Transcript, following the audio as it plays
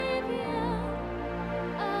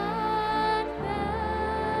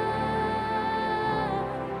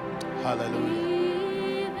Hallelujah.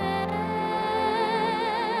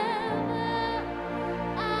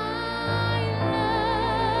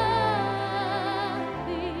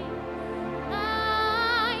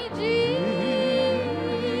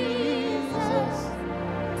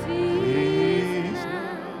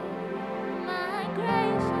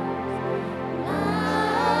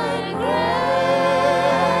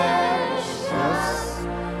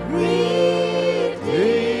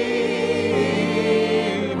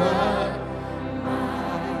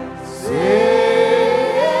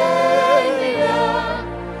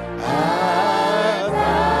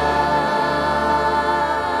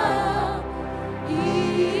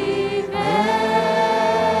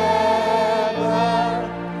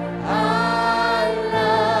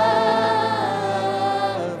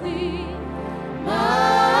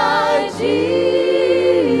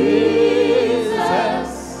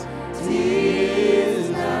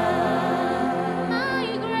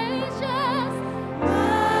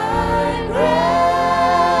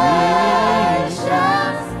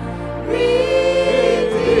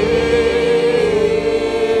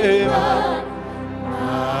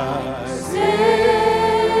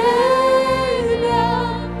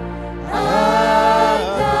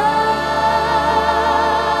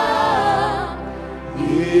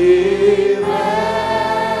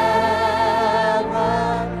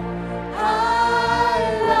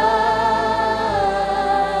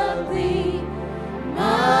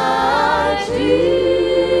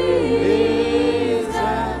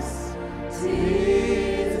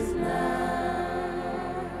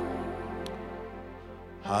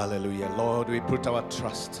 Hallelujah. Lord, we put our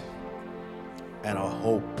trust and our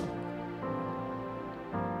hope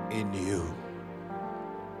in you.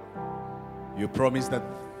 You promise that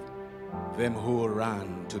them who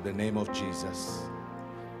run to the name of Jesus,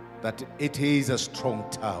 that it is a strong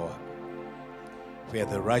tower where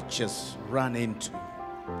the righteous run into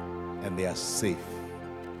and they are safe.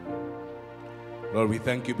 Lord, we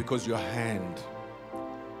thank you because your hand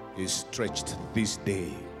is stretched this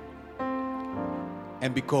day.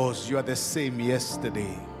 And because you are the same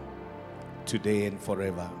yesterday, today, and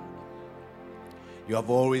forever. You have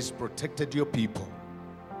always protected your people.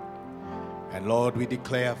 And Lord, we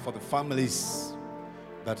declare for the families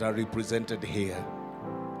that are represented here,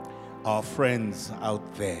 our friends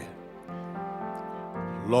out there.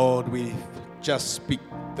 Lord, we just speak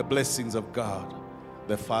the blessings of God,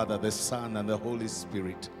 the Father, the Son, and the Holy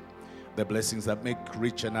Spirit. The blessings that make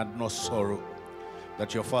rich and add no sorrow.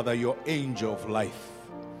 That your Father, your angel of life,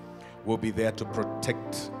 will be there to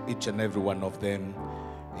protect each and every one of them.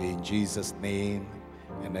 In Jesus' name.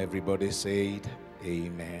 And everybody said,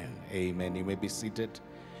 amen. Amen. You may be seated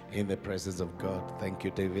in the presence of God. Thank you,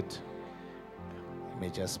 David. You may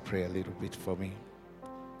just pray a little bit for me.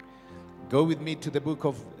 Go with me to the book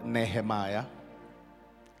of Nehemiah.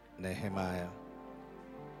 Nehemiah.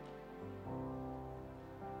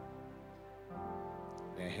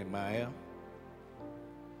 Nehemiah.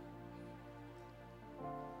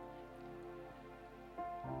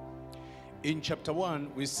 In chapter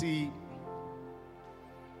 1, we see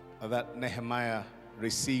that Nehemiah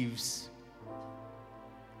receives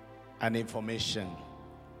an information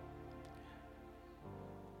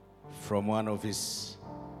from one of his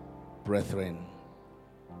brethren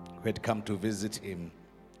who had come to visit him.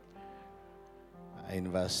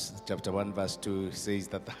 In chapter 1, verse 2, says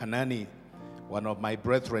that Hanani, one of my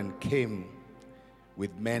brethren, came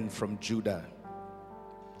with men from Judah.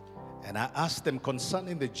 And I asked them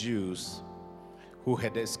concerning the Jews who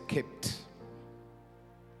had escaped,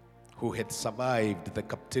 who had survived the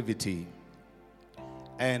captivity,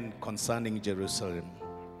 and concerning Jerusalem.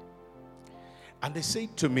 And they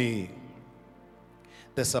said to me,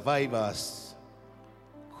 the survivors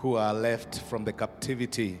who are left from the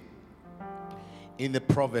captivity in the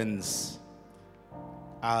province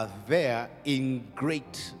are there in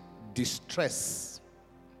great distress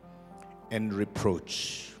and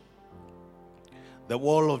reproach. The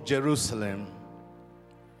wall of Jerusalem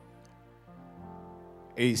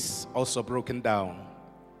is also broken down,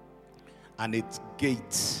 and its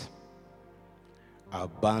gates are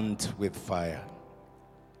burnt with fire.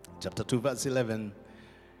 Chapter 2, verse 11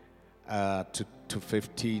 to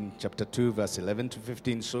 15. Chapter 2, verse 11 to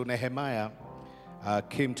 15. So Nehemiah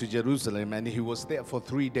came to Jerusalem, and he was there for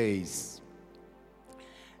 3 days.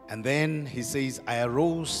 And then he says, I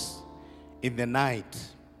arose in the night,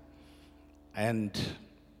 and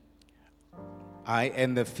I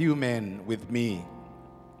and the few men with me,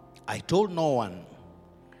 I told no one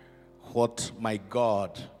what my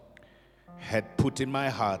God had put in my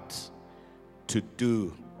heart to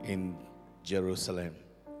do in Jerusalem.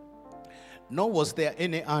 Nor was there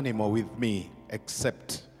any animal with me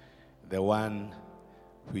except the one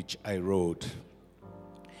which I rode.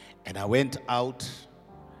 And I went out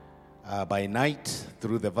by night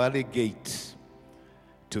through the valley gate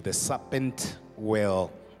to the serpent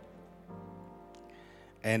well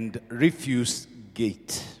and refuse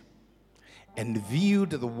gate, and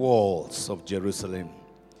viewed the walls of Jerusalem,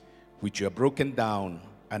 which were broken down,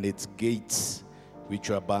 and its gates, which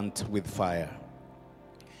were burnt with fire.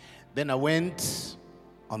 Then I went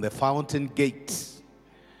on the fountain gate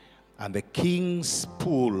and the king's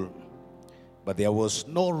pool, but there was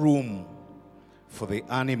no room for the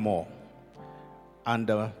animal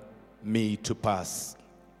under me to pass.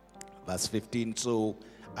 Verse 15, so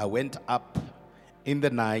I went up in the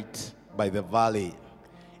night by the valley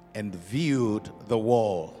and viewed the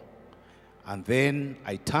wall. And then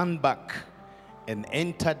I turned back and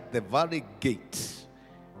entered the valley gate,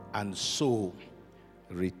 and so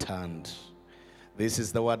returned. This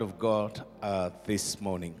is the word of God this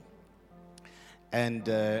morning. And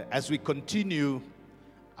as we continue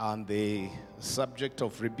on the subject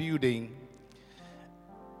of rebuilding,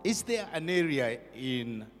 is there an area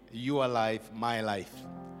in your life, my life,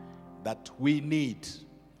 that we need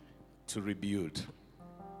to rebuild?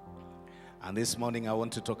 And this morning I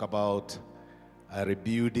want to talk about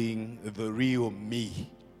rebuilding the real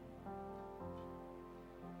me.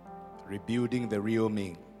 Rebuilding the real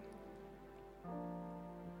me.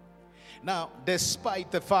 Now,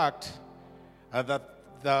 despite the fact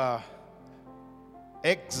that the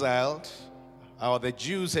exiled, or the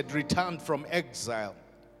Jews had returned from exile,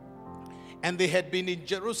 and they had been in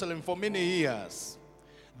Jerusalem for many years,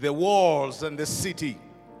 the walls and the city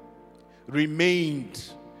remained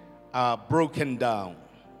broken down,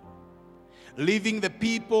 leaving the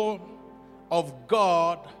people of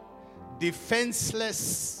God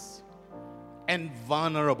defenseless and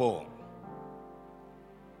vulnerable.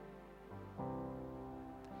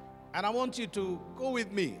 And I want you to go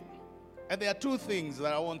with me. And there are two things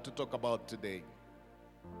that I want to talk about today.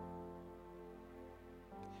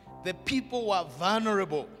 The people were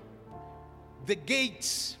vulnerable. The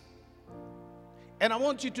gates. And I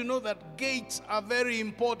want you to know that gates are very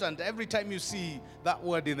important every time you see that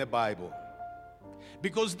word in the Bible.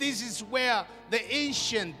 Because this is where the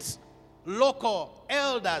ancient local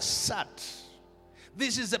elders sat.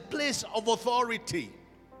 This is a place of authority.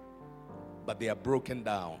 But they are broken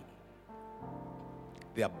down.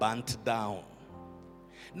 They are burnt down.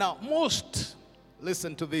 Now,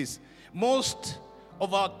 listen to this, most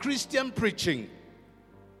of our Christian preaching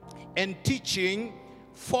and teaching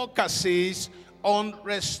focuses on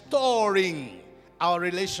restoring our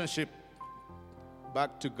relationship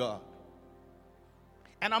back to God.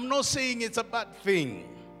 And I'm not saying it's a bad thing.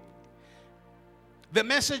 The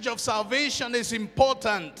message of salvation is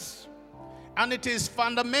important, and it is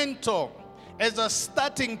fundamental as a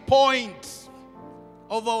starting point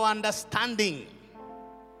of our understanding.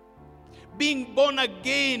 Being born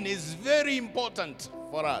again is very important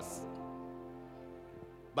for us.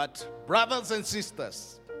 But brothers and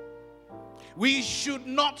sisters, we should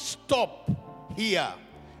not stop here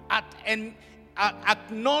at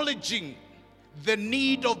acknowledging the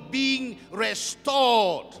need of being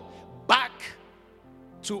restored back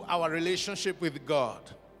to our relationship with God,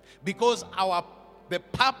 because the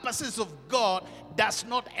purposes of God does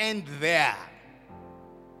not end there.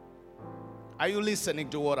 Are you listening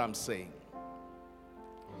to what I'm saying?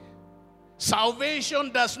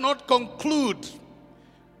 Salvation does not conclude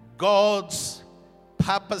God's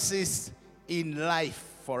purposes in life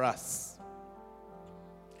for us.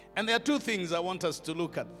 And there are two things I want us to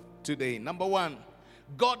look at today. Number one,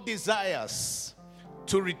 God desires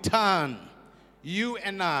to return you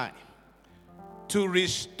and I to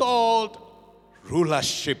restored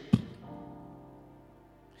rulership.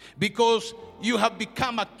 Because you have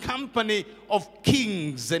become a company of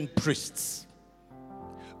kings and priests.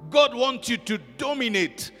 God wants you to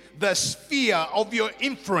dominate the sphere of your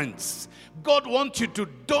influence. God wants you to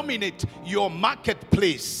dominate your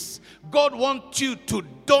marketplace. God wants you to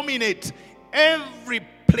dominate every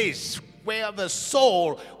place where the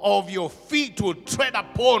sole of your feet will tread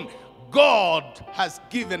upon. God has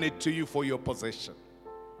given it to you for your possession.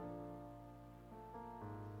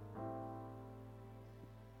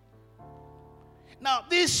 Now,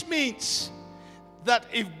 this means that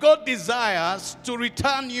if God desires to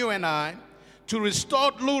return you and I to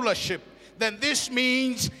restored rulership, then this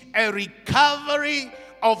means a recovery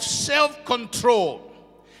of self-control,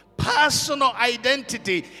 personal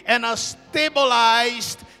identity, and a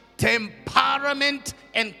stabilized temperament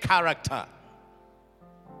and character.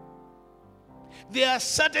 There are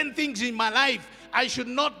certain things in my life I should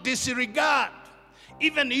not disregard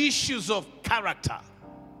even issues of character,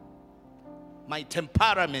 my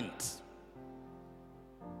temperament.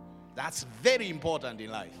 That's very important in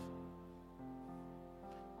life.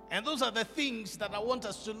 And those are the things that I want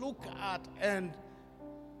us to look at and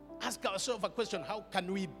ask ourselves a question: how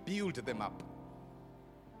can we build them up?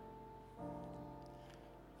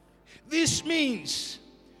 This means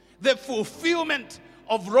the fulfillment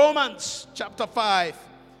of Romans chapter 5,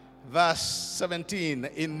 verse 17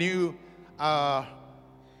 in New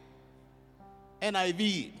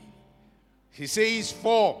NIV. He says,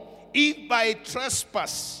 "For if by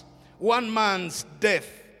trespass one man's death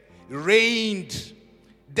reigned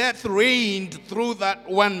through that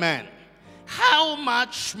one man, how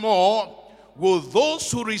much more will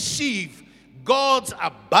those who receive God's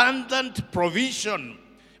abundant provision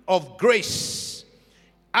of grace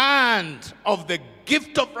and of the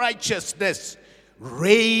gift of righteousness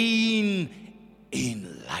reign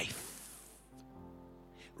in life?"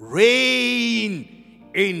 Reign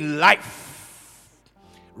in life.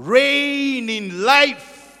 Reign in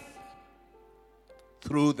life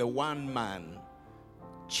through the one man,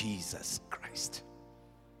 Jesus Christ.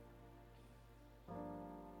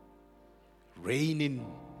 Reign in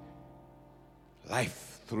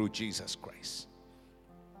life through Jesus Christ.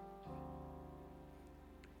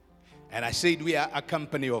 And I said we are a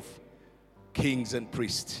company of kings and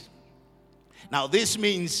priests. Now this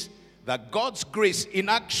means that God's grace in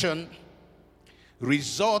action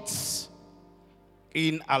results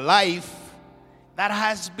in a life that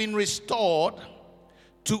has been restored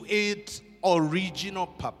to its original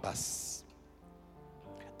purpose.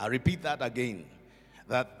 I repeat that again.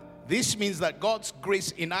 That this means that God's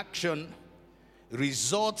grace in action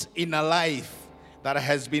results in a life that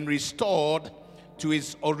has been restored to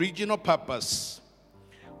its original purpose.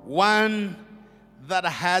 One that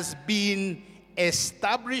has been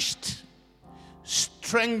established,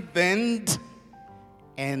 strengthened,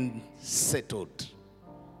 and settled.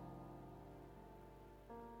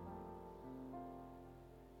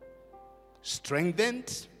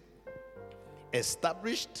 Strengthened,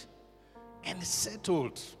 established, and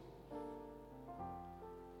settled.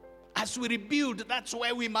 As we rebuild, that's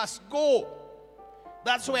where we must go.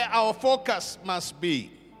 That's where our focus must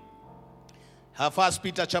be. 1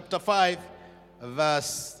 Peter chapter 5,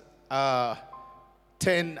 verse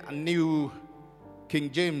 10, New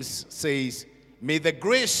King James says, May the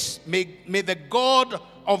God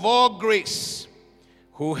of all grace,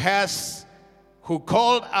 who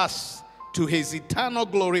called us to his eternal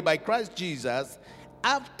glory by Christ Jesus,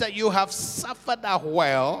 after you have suffered a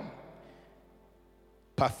while,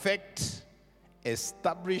 perfect,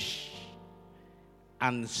 establish,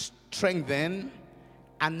 and strengthen,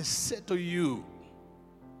 and settle you.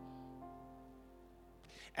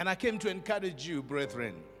 And I came to encourage you,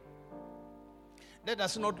 brethren. Let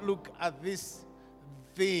us not look at this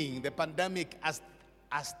thing, the pandemic, as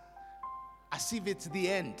if it's the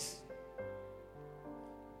end.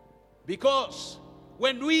 Because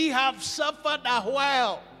when we have suffered a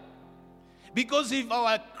while, because if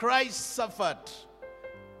our Christ suffered,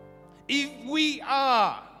 if we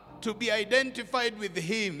are to be identified with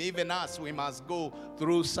him, even us, we must go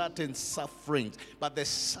through certain sufferings. But the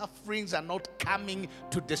sufferings are not coming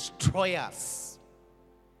to destroy us.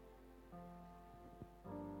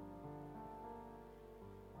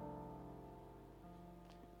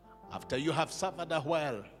 After you have suffered a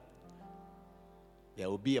while, there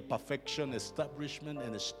will be a perfection, establishment,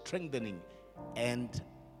 and a strengthening, and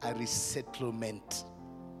a resettlement.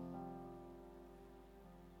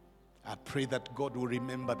 I pray that God will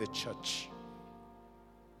remember the church.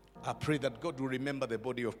 I pray that God will remember the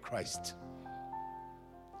body of Christ.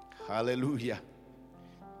 Hallelujah.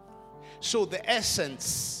 So the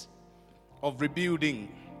essence of rebuilding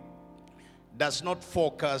does not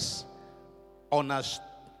focus on a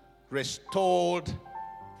restored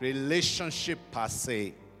relationship per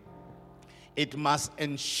se. It must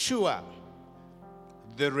ensure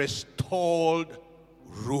the restored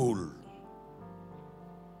rule.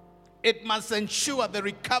 It must ensure the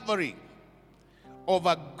recovery of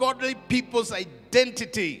a godly people's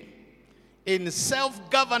identity in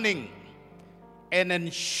self-governing and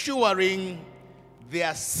ensuring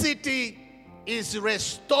their city is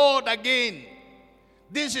restored again.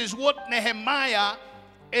 This is what Nehemiah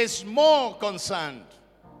is more concerned.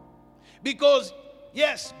 Because,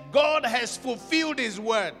 yes, God has fulfilled his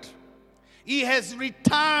word. He has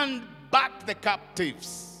returned back the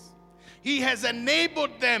captives. He has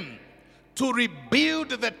enabled them to rebuild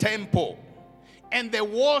the temple. And the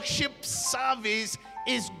worship service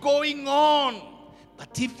is going on.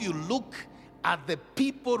 But if you look are the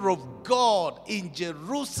people of God in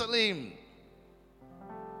Jerusalem.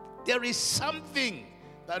 There is something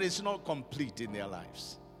that is not complete in their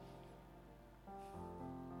lives.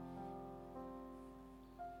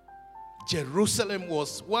 Jerusalem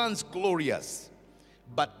was once glorious,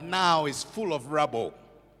 but now is full of rubble.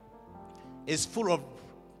 It's full of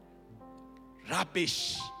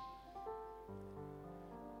rubbish.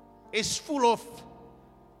 It's full of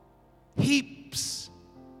heaps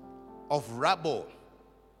of rubble.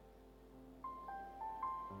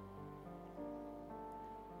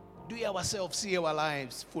 Do we ourselves see our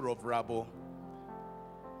lives full of rubble?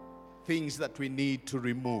 Things that we need to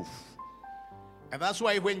remove. And that's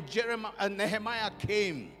why when Nehemiah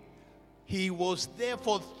came, he was there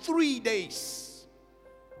for 3 days.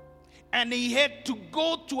 And he had to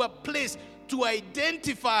go to a place to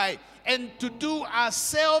identify and to do a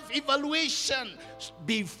self-evaluation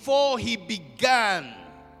before he began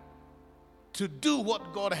to do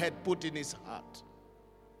what God had put in his heart.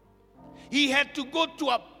 He had to go to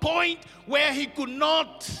a point where he could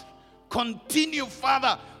not continue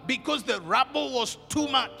further because the rubble was too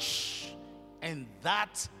much. And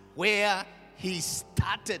that's where he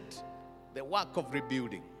started the work of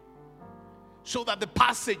rebuilding, so that the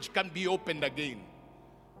passage can be opened again.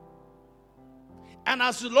 And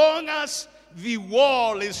as long as the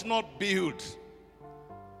wall is not built,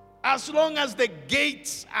 as long as the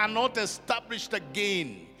gates are not established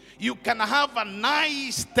again, you can have a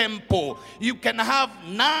nice temple, you can have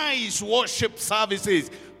nice worship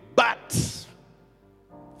services, but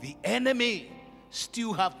the enemy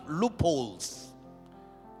still have loopholes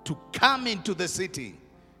to come into the city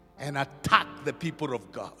and attack the people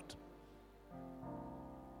of God.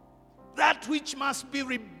 That which must be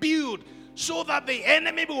rebuilt so that the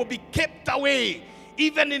enemy will be kept away,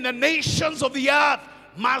 even in the nations of the earth,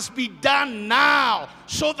 must be done now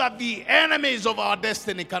so that the enemies of our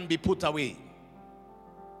destiny can be put away.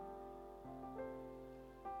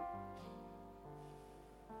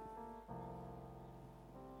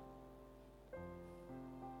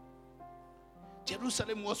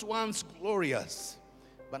 Jerusalem was once glorious,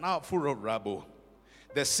 but now full of rubble.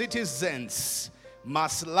 The citizens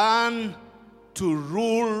must learn to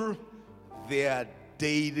rule their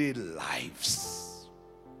daily lives.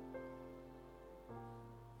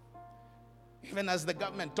 Even as the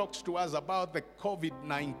government talks to us about the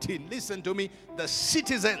COVID-19, listen to me, the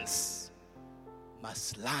citizens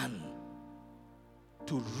must learn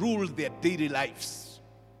to rule their daily lives.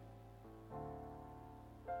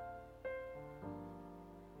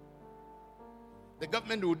 The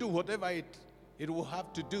government will do whatever it will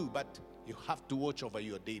have to do, but you have to watch over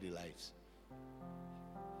your daily lives.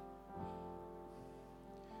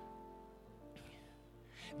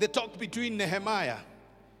 The talk between Nehemiah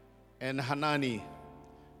and Hanani,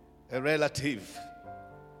 a relative,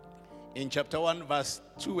 in chapter 1, verse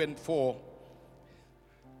 2 and 4.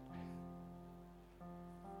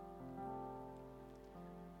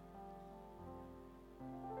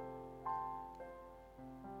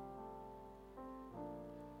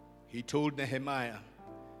 He told Nehemiah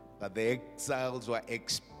that the exiles were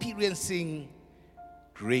experiencing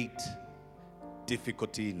great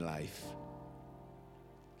difficulty in life.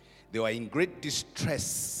 They were in great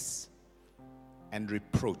distress and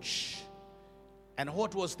reproach. And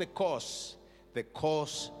what was the cause? The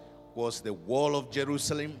cause was the wall of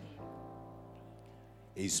Jerusalem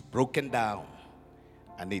is broken down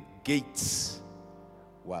and its gates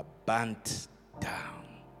were burnt down.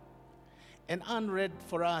 And Anne read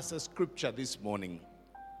for us a scripture this morning.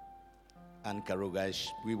 Anne Karugash,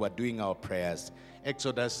 we were doing our prayers.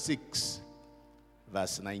 Exodus 6,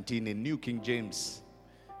 verse 19 in New King James.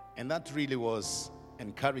 And that really was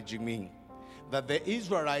encouraging me that the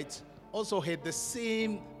Israelites also had the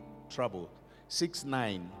same trouble.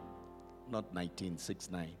 6:9, not 19,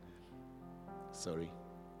 6:9. Sorry.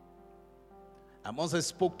 Moses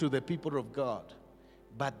spoke to the people of God,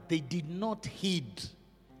 but they did not heed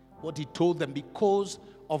what he told them because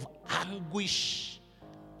of anguish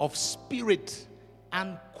of spirit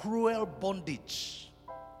and cruel bondage.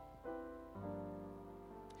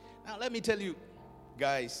 Now let me tell you,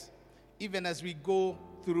 guys, even as we go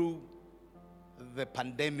through the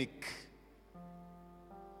pandemic,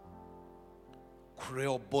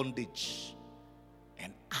 cruel bondage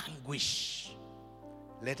and anguish,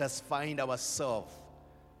 let us find ourselves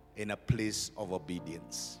in a place of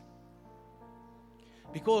obedience.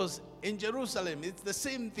 Because in Jerusalem, it's the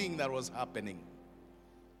same thing that was happening.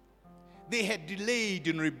 They had delayed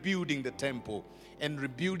in rebuilding the temple and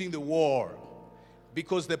rebuilding the wall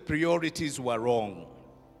because the priorities were wrong.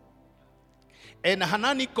 And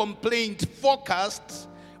Hanani complaint focused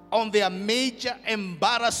on their major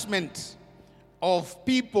embarrassment of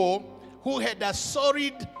people who had a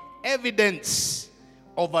solid evidence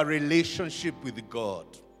of a relationship with God.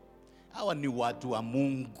 Hawa ni watu wa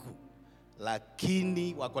Mungu,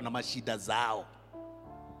 lakini wako na mashida zao.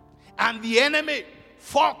 And the enemy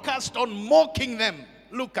focused on mocking them.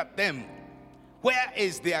 Look at them. Where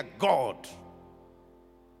is their God?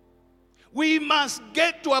 We must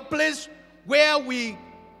get to a place where we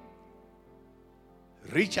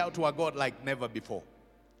reach out to our God like never before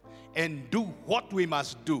and do what we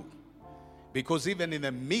must do. Because even in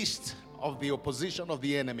the midst of the opposition of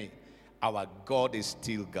the enemy, our God is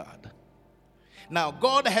still God. Now,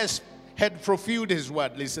 God had fulfilled his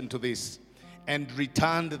word, listen to this, and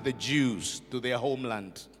returned the Jews to their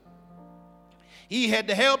homeland. He had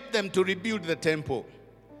helped them to rebuild the temple.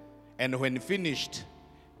 And when finished,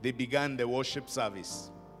 they began the worship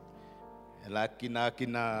service.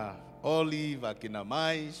 Akina Olive, Akina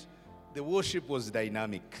Mais, the worship was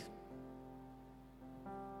dynamic.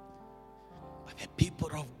 But the people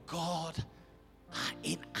of God are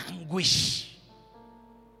in anguish.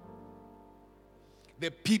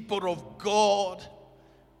 The people of God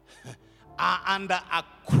are under a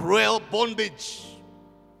cruel bondage.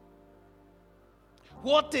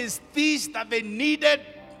 What is this that they needed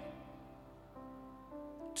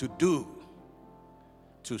to do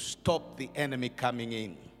to stop the enemy coming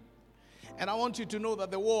in? And I want you to know that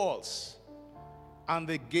the walls and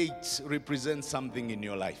the gates represent something in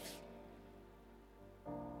your life.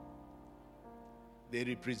 They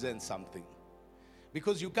represent something.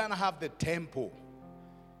 Because you can't have the temple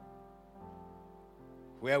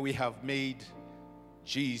where we have made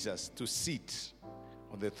Jesus to sit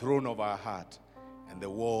on the throne of our heart, and the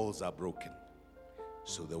walls are broken.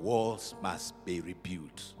 So the walls must be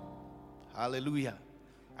rebuilt. Hallelujah.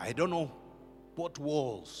 I don't know what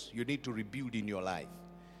walls you need to rebuild in your life,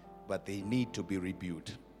 but they need to be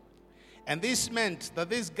rebuilt. And this meant that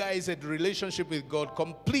these guys had a relationship with God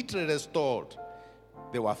completely restored.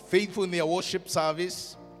 They were faithful in their worship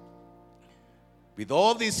service. With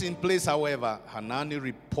all this in place, however, Hanani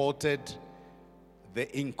reported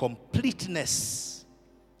the incompleteness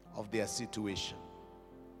of their situation.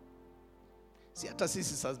 Si hata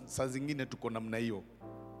sisi saa zingine tuko namna hiyo.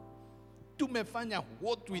 Tumefanya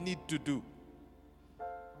what we need to do. But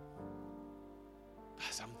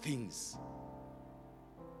some things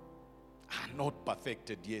are not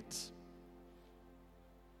perfected yet.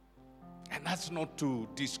 And that's not to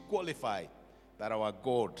disqualify that our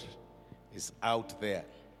God is out there.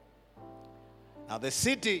 Now the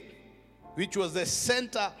city, which was the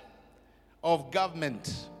center of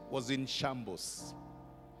government, was in shambles.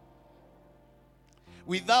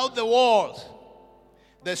 Without the walls,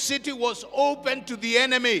 the city was open to the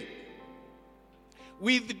enemy.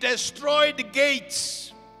 With destroyed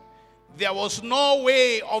gates, there was no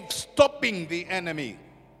way of stopping the enemy.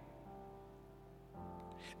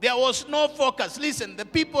 There was no focus. Listen, the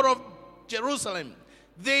people of Jerusalem,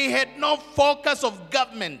 they had no focus of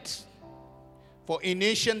government. For in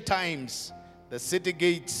ancient times, the city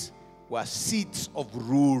gates were seats of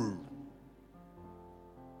rule.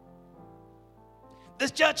 The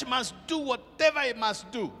church must do whatever it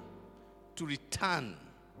must do to return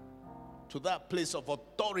to that place of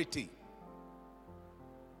authority,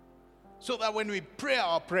 so that when we pray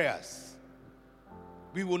our prayers,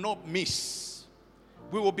 we will not miss.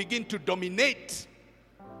 We will begin to dominate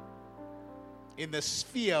in the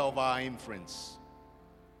sphere of our influence.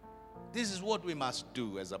 This is what we must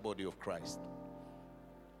do as a body of Christ.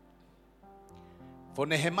 For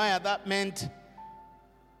Nehemiah, that meant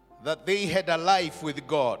that they had a life with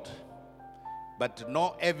God, but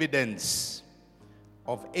no evidence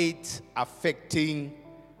of it affecting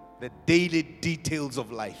the daily details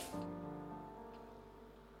of life.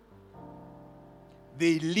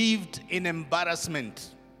 They lived in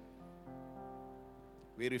embarrassment.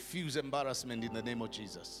 We refuse embarrassment in the name of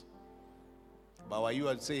Jesus. But while you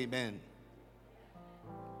will say amen.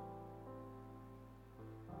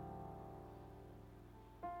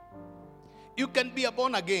 You can be a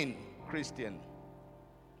born-again Christian,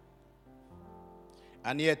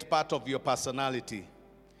 and yet part of your personality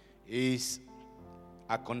is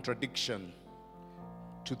a contradiction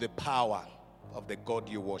to the power of the God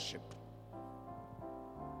you worship.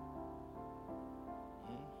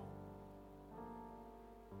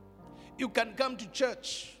 You can come to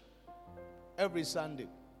church every Sunday,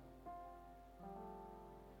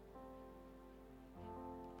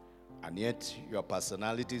 and yet your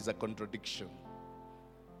personality is a contradiction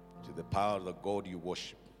to the power of the God you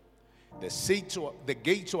worship. The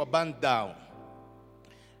gates were burned down,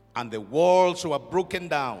 and the walls were broken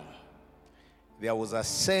down. there was a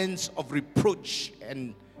sense of reproach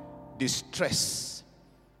and distress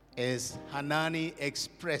as Hanani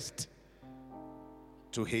expressed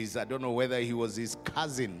to his, I don't know whether he was his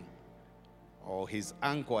cousin or his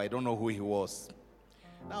uncle, I don't know who he was.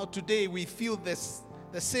 Now today we feel the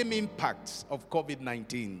same impacts of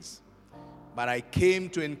COVID-19. But I came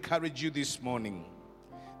to encourage you this morning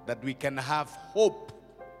that we can have hope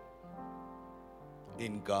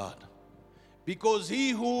in God. Because he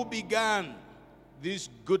who began this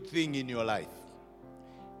good thing in your life,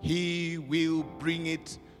 he will bring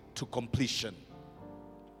it to completion.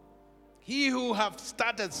 He who have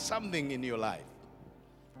started something in your life,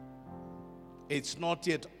 it's not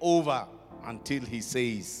yet over until he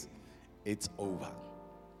says it's over.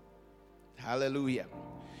 Hallelujah.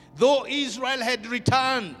 Though Israel had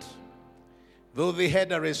returned, though they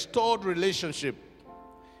had a restored relationship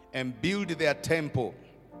and built their temple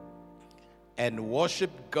and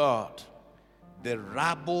worshiped God, the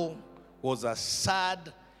rubble was a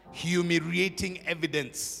sad, humiliating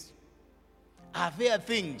evidence. Are there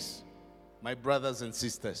things, my brothers and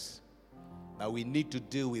sisters, that we need to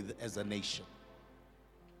deal with as a nation?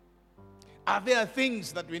 Are there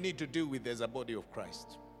things that we need to deal with as a body of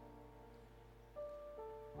Christ?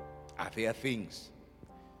 Are there things?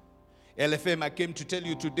 LFM, I came to tell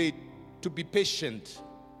you today to be patient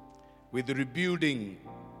with rebuilding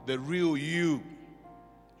the real you.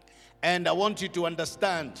 And I want you to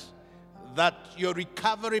understand that your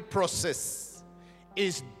recovery process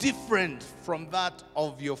is different from that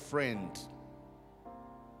of your friend.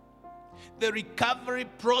 The recovery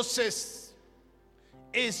process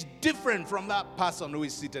is different from that person who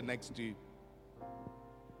is sitting next to you.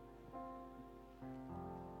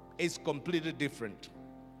 It's completely different.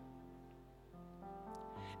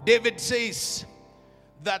 David says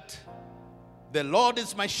that the Lord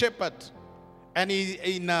is my shepherd. And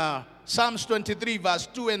in Psalms 23 verse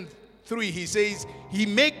 2 and 3, he says, he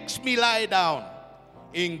makes me lie down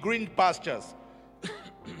in green pastures.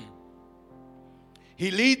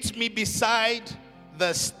 He leads me beside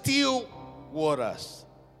the still waters.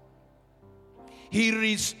 He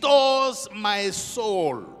restores my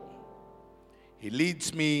soul. He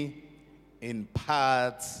leads me in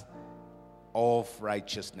paths of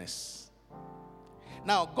righteousness.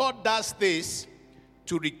 Now, God does this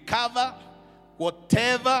to recover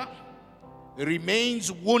whatever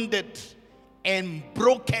remains wounded and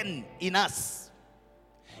broken in us.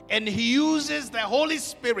 And he uses the Holy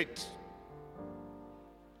Spirit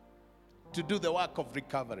to do the work of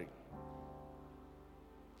recovery.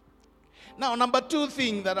 Now, number two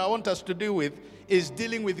thing that I want us to deal with is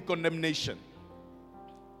dealing with condemnation.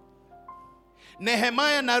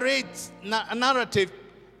 Nehemiah narrative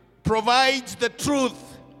provides the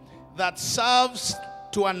truth that serves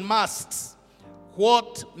to unmask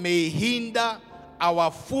what may hinder our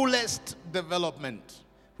fullest development,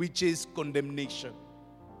 which is condemnation.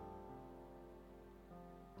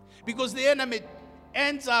 Because the enemy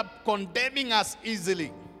ends up condemning us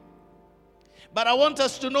easily. But I want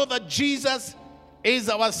us to know that Jesus is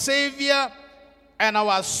our Savior and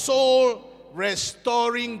our soul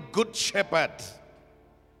restoring good shepherd.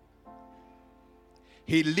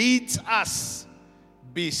 He leads us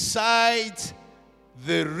beside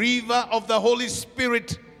the river of the Holy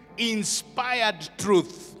Spirit inspired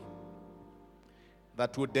truth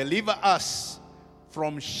that would deliver us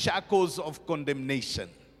from shackles of condemnation.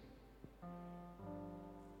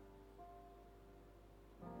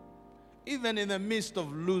 Even in the midst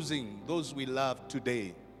of losing those we love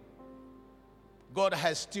today, God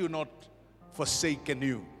has still not forsaken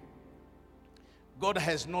you. God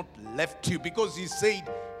has not left you, because he said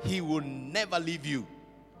he will never leave you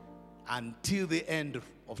until the end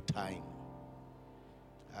of time.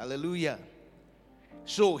 Hallelujah.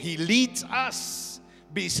 So he leads us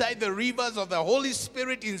beside the rivers of the Holy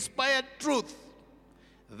Spirit inspired truth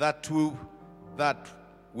that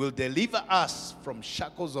will deliver us from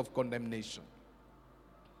shackles of condemnation.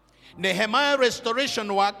 Nehemiah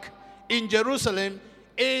restoration work in Jerusalem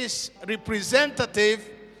is representative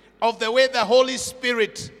of the way the Holy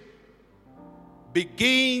Spirit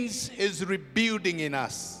begins his rebuilding in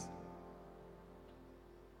us.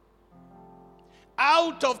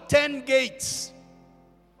 Out of 10 gates,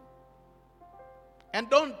 and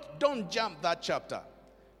don't jump that chapter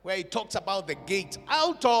where he talks about the gates.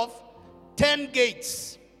 Out of 10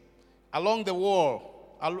 gates along the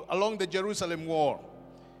wall, along the Jerusalem wall,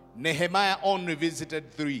 Nehemiah only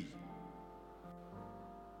visited 3.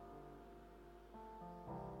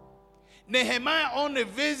 Nehemiah only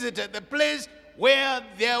visited the place where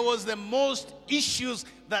there was the most issues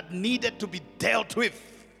that needed to be dealt with.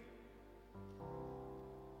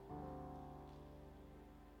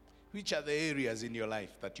 Which are the areas in your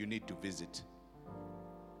life that you need to visit?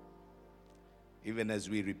 Even as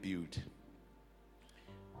we rebuild.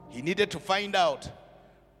 He needed to find out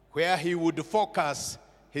where he would focus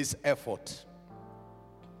his effort.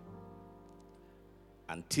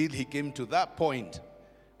 Until he came to that point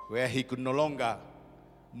where he could no longer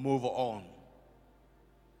move on.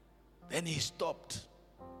 Then he stopped.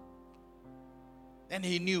 Then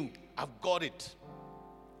he knew, I've got it.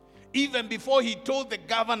 Even before he told the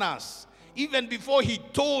governors, even before he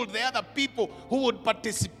told the other people who would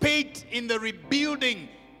participate in the rebuilding,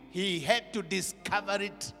 he had to discover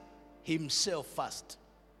it himself first.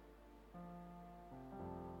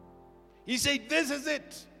 He said, this is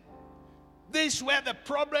it. This is where the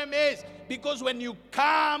problem is. Because when you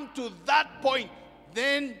come to that point,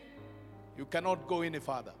 then you cannot go any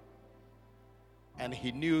further. And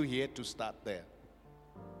he knew he had to start there.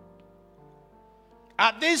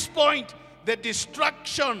 At this point, the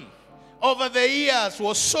destruction over the years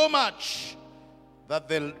was so much that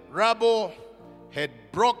the rubble had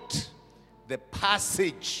blocked the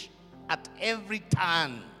passage at every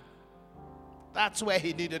turn. That's where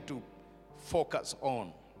he needed to focus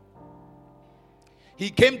on. He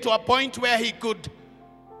came to a point where he could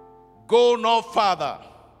go no further.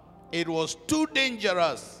 It was too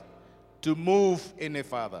dangerous to move any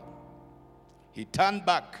further. He turned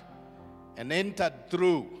back and entered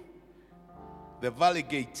through the valley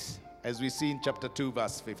gates, as we see in chapter 2,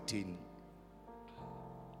 verse 15.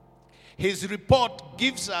 His report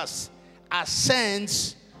gives us a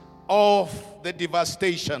sense of the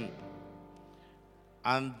devastation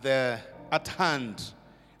and the at hand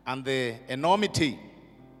and the enormity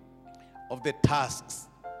of the tasks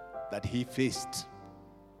that he faced.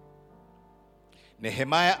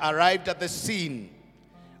 Nehemiah arrived at the scene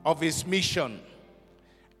of his mission,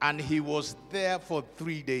 and he was there for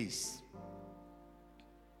 3 days.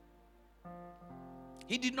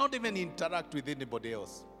 He did not even interact with anybody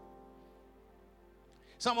else.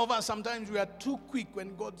 Some of us, sometimes we are too quick.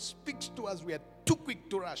 When God speaks to us, we are too quick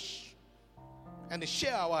to rush and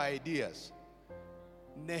share our ideas.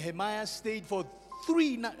 Nehemiah stayed for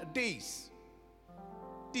 3 days.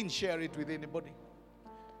 Didn't share it with anybody.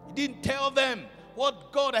 He didn't tell them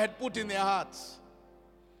what God had put in their hearts.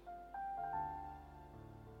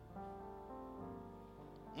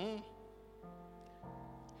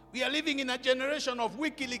 We are living in a generation of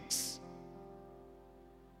WikiLeaks.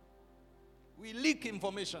 We leak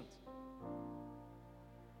information.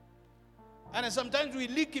 And sometimes we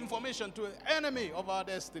leak information to an enemy of our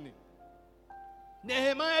destiny.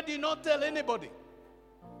 Nehemiah did not tell anybody.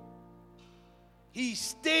 He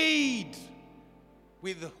stayed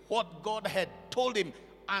with what God had told him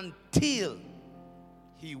until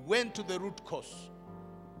he went to the root cause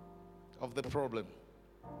of the problem.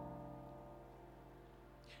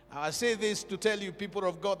 I say this to tell you, people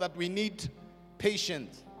of God, that we need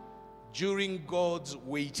patience during God's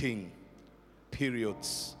waiting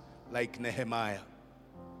periods, like Nehemiah.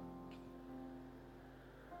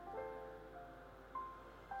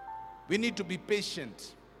 We need to be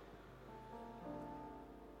patient.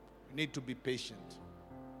 We need to be patient.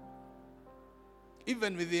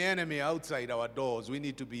 Even with the enemy outside our doors, we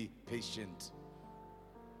need to be patient.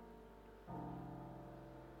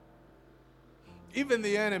 Even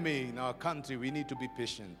the enemy in our country, we need to be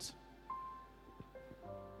patient.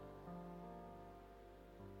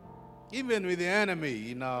 Even with the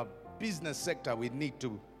enemy in our business sector, we need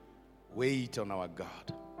to wait on our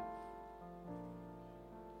God.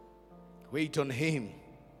 Wait on Him.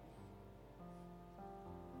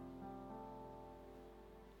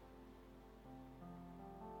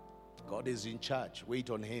 God is in charge. Wait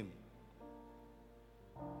on Him.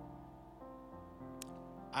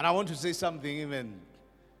 And I want to say something even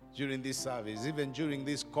during this service, even during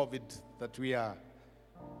this COVID that we are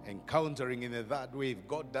encountering in the third wave.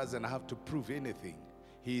 God doesn't have to prove anything.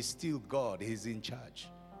 He is still God. He's in charge.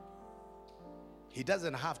 He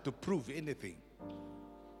doesn't have to prove anything.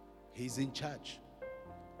 He's in charge.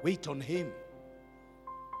 Wait on Him.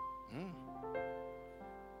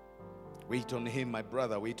 Wait on Him, my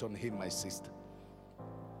brother. Wait on Him, my sister.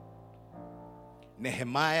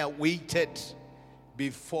 Nehemiah waited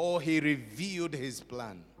before he revealed his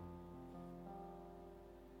plan.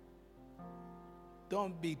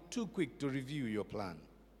 Don't be too quick to review your plan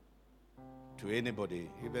to anybody,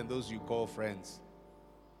 even those you call friends.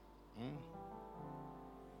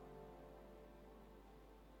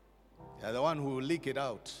 They're the one who will leak it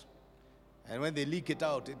out. And when they leak it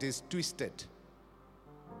out, it is twisted.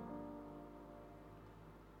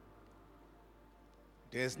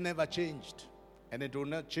 It has never changed, and it will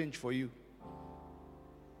not change for you.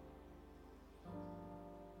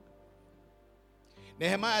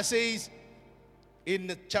 Nehemiah says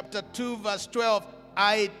in chapter 2, verse 12,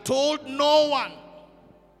 I told no one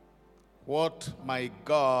what my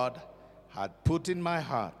God had put in my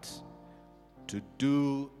heart to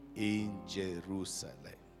do in Jerusalem.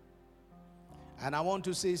 And I want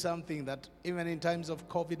to say something, that even in times of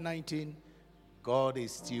COVID-19, God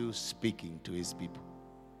is still speaking to his people.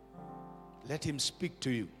 Let him speak to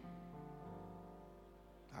you.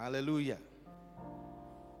 Hallelujah.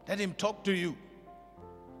 Let him talk to you.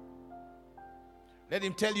 Let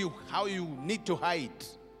him tell you how you need to hide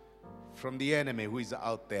from the enemy who is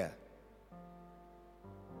out there.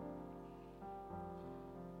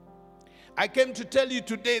 I came to tell you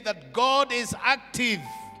today that God is active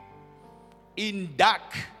in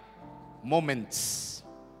dark moments.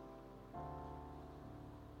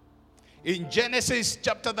 In Genesis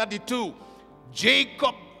chapter 32,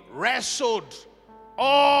 Jacob wrestled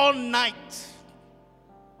all night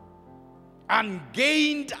and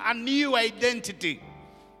gained a new identity.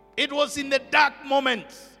 It was in the dark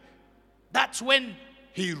moments. That's when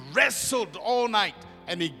he wrestled all night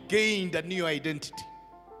and he gained a new identity.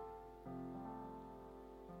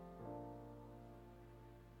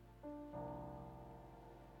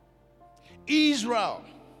 Israel,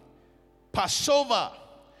 Passover,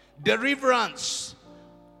 deliverance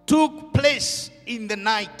took place in the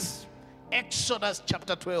night. Exodus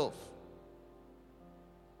chapter 12.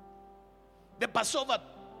 The Passover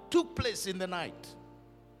took place in the night.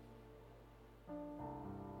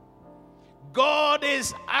 God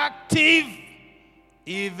is active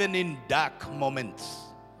even in dark moments.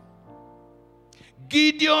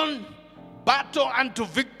 Gideon battle unto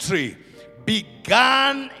victory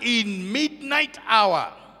began in midnight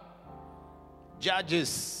hour.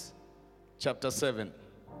 Judges chapter 7.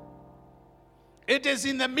 It is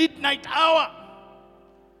in the midnight hour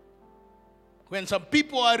when some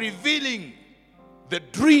people are revealing the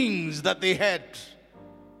dreams that they had,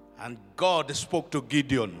 and God spoke to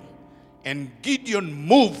Gideon, and Gideon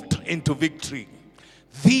moved into victory.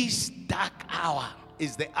 This dark hour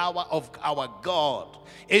is the hour of our God.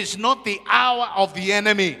 It's not the hour of the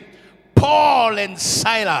enemy. Paul and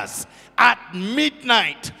Silas, at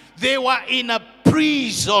midnight, they were in a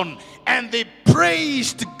prison and they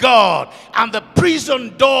praised God, and the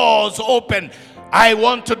prison doors opened. I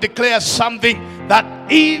want to declare something,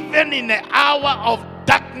 that even in the hour of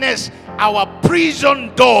darkness, our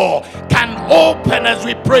prison door can open as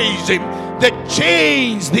we praise him. The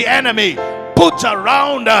chains the enemy puts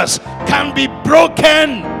around us can be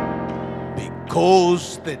broken,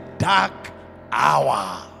 because the dark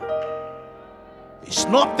hour, it's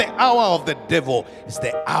not the hour of the devil, it's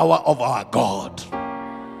the hour of our God.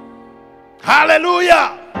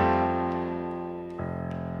 Hallelujah.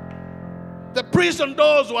 The prison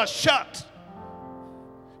doors were shut,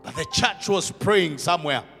 but the church was praying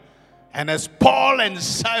somewhere. And as Paul and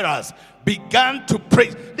Silas began to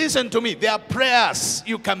pray, listen to me, there are prayers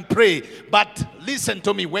you can pray, but listen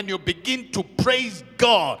to me, when you begin to praise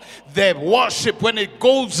God, the worship, when it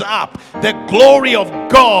goes up, the glory of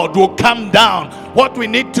God will come down. What we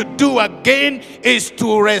need to do again is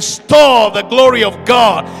to restore the glory of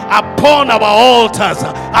God upon our altars,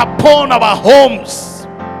 upon our homes.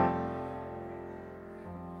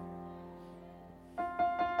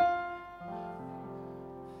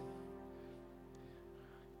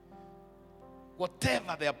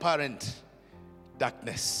 Whatever the apparent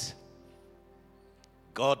darkness,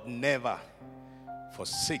 God never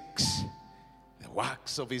forsakes the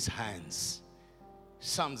works of his hands.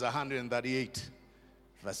 Psalms 138,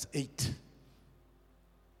 verse 8.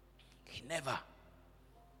 He never.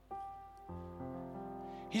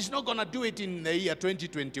 He's not going to do it in the year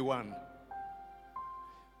 2021.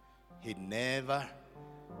 He never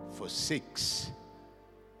forsakes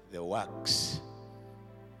the works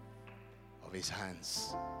of his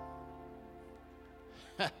hands.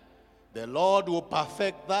 The Lord will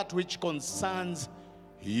perfect that which concerns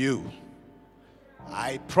you.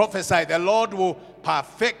 I prophesy, the Lord will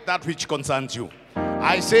perfect that which concerns you.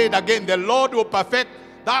 I say it again, the Lord will perfect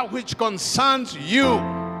that which concerns you.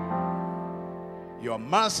 Your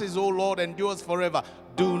mercies, O Lord, endures forever.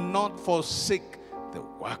 Do not forsake the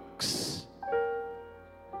works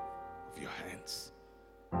of your hands.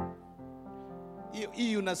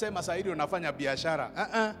 Hii unasema sahili unafanya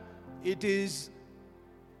biashara. It is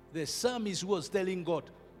the psalmist who was telling God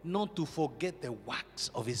not to forget the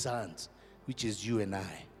works of his hands, which is you and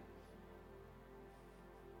I.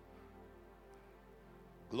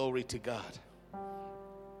 Glory to God.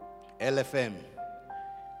 LFM.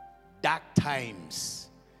 Dark times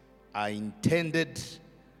are intended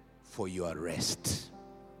for your rest.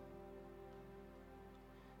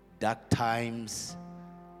 dark times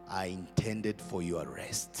are intended for your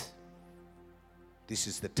rest. This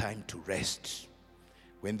is the time to rest.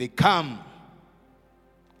 When they come,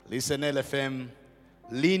 listen, LFM,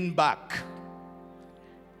 lean back,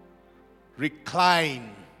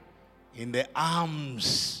 recline in the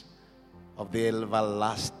arms of the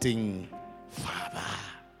everlasting Father.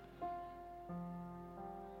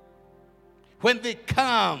 When they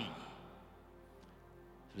come,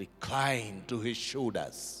 recline to his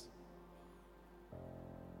shoulders,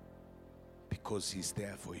 because he's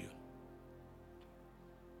there for you.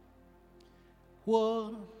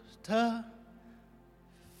 What a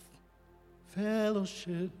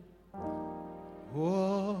fellowship,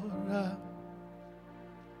 what a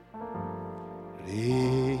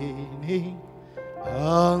leaning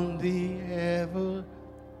on the ever.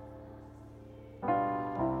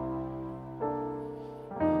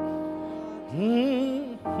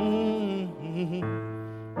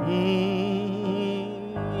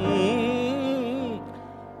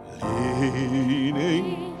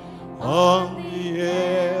 Leaning on the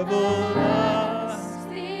everlasting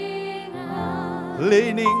arms.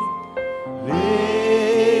 Leaning.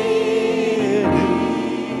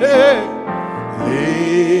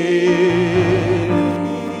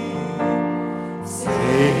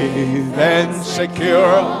 Safe and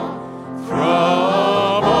secure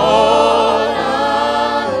from all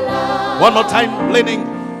alarm. One more time, leaning.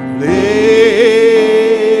 Leaning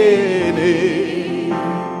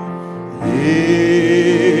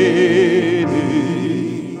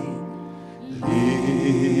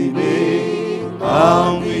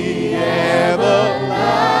on the everlasting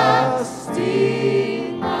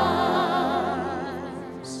arms.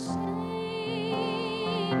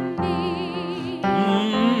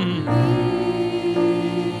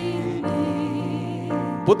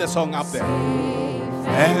 Put the song up there.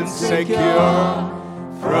 And secure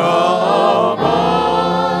from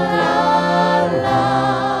all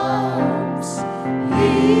alarms.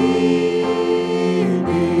 Leaning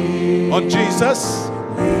on Jesus.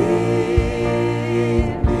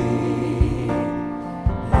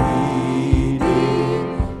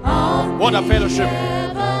 What a fellowship.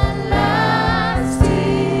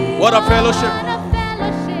 What a fellowship.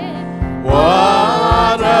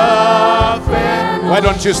 What a fellowship. Why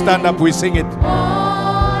don't you stand up? We sing it.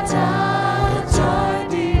 What a joy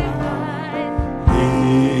divine.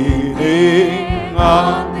 Leaning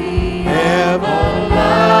on the everlasting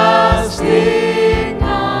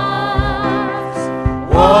arms.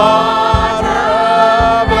 What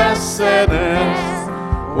a blessedness.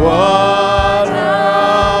 What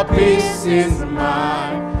a peace in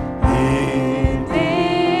mind. Leaning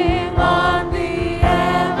on the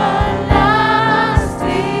everlasting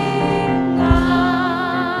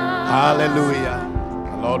arms. Hallelujah.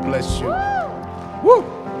 The Lord bless you. Woo.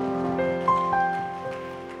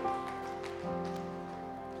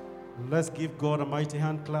 Let's give God a mighty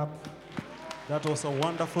hand clap. That was a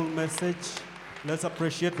wonderful message. Let's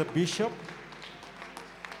appreciate the bishop.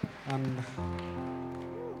 And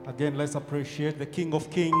again, let's appreciate the King of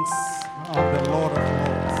Kings and the Lord of Lords.